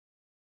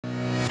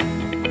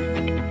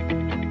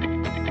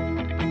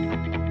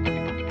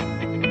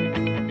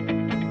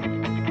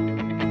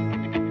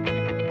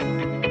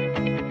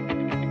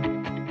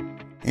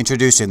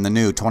Introducing the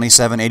new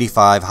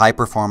 2785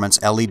 high-performance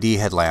LED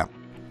headlamp.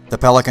 The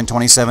Pelican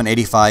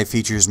 2785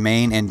 features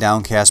main and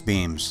downcast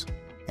beams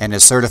and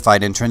is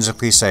certified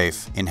intrinsically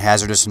safe in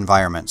hazardous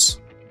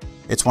environments.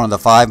 It's one of the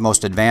 5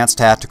 most advanced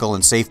tactical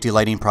and safety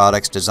lighting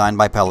products designed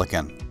by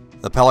Pelican.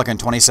 The Pelican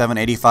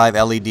 2785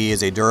 LED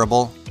is a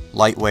durable,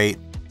 lightweight,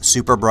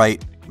 super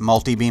bright,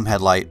 multi-beam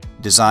headlight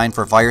designed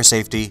for fire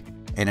safety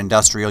and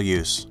industrial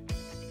use.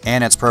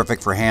 And it's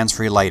perfect for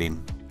hands-free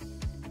lighting.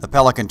 The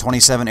Pelican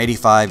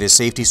 2785 is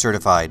safety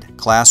certified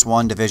Class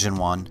 1 Division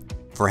 1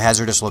 for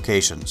hazardous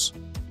locations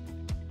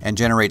and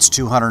generates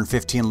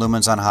 215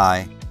 lumens on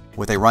high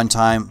with a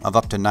runtime of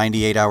up to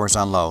 98 hours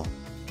on low.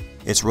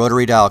 Its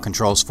rotary dial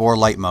controls 4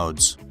 light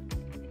modes: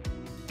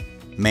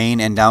 main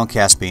and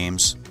downcast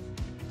beams,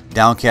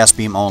 downcast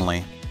beam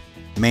only,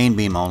 main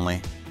beam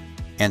only,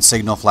 and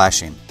signal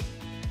flashing.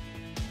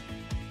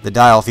 The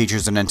dial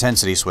features an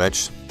intensity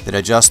switch that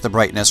adjusts the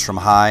brightness from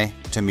high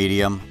to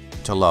medium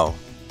to low.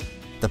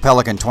 The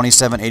Pelican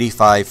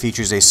 2785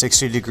 features a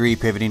 60-degree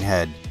pivoting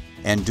head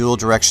and dual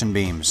direction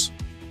beams.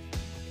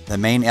 The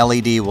main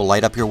LED will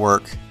light up your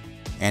work,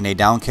 and a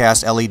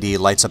downcast LED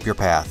lights up your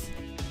path.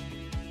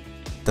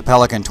 The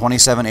Pelican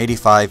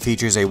 2785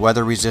 features a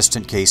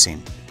weather-resistant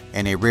casing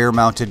and a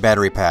rear-mounted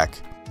battery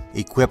pack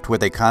equipped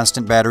with a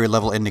constant battery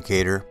level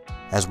indicator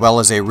as well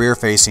as a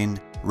rear-facing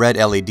red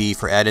LED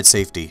for added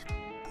safety.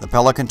 The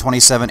Pelican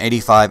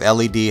 2785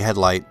 LED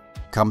headlight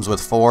comes with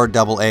 4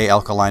 AA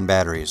alkaline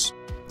batteries.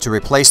 To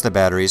replace the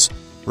batteries,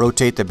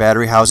 rotate the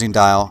battery housing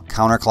dial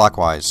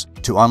counterclockwise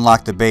to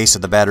unlock the base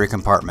of the battery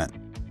compartment.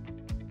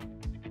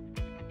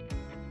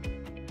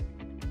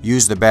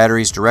 Use the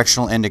battery's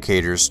directional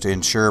indicators to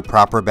ensure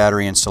proper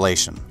battery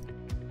installation.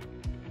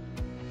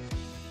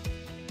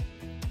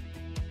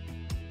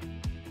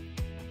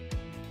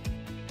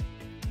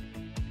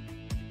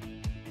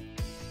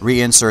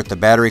 Reinsert the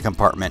battery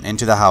compartment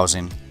into the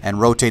housing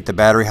and rotate the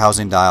battery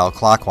housing dial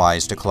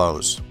clockwise to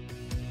close.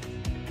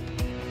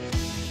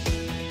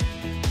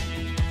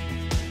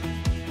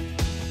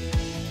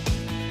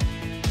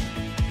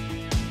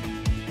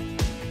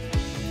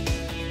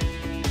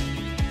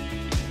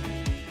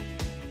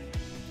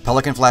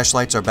 Pelican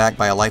flashlights are backed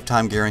by a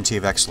lifetime guarantee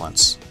of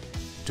excellence.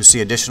 To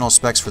see additional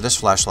specs for this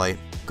flashlight,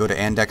 go to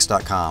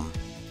andex.com.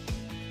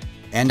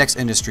 Andex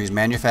Industries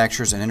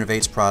manufactures and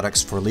innovates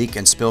products for leak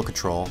and spill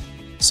control,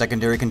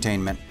 secondary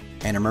containment,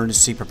 and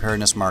emergency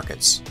preparedness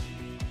markets.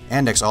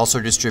 Andex also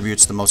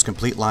distributes the most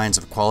complete lines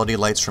of quality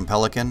lights from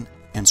Pelican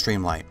and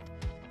Streamlight,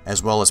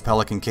 as well as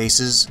Pelican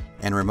cases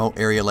and remote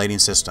area lighting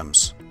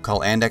systems.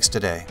 Call Andex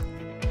today.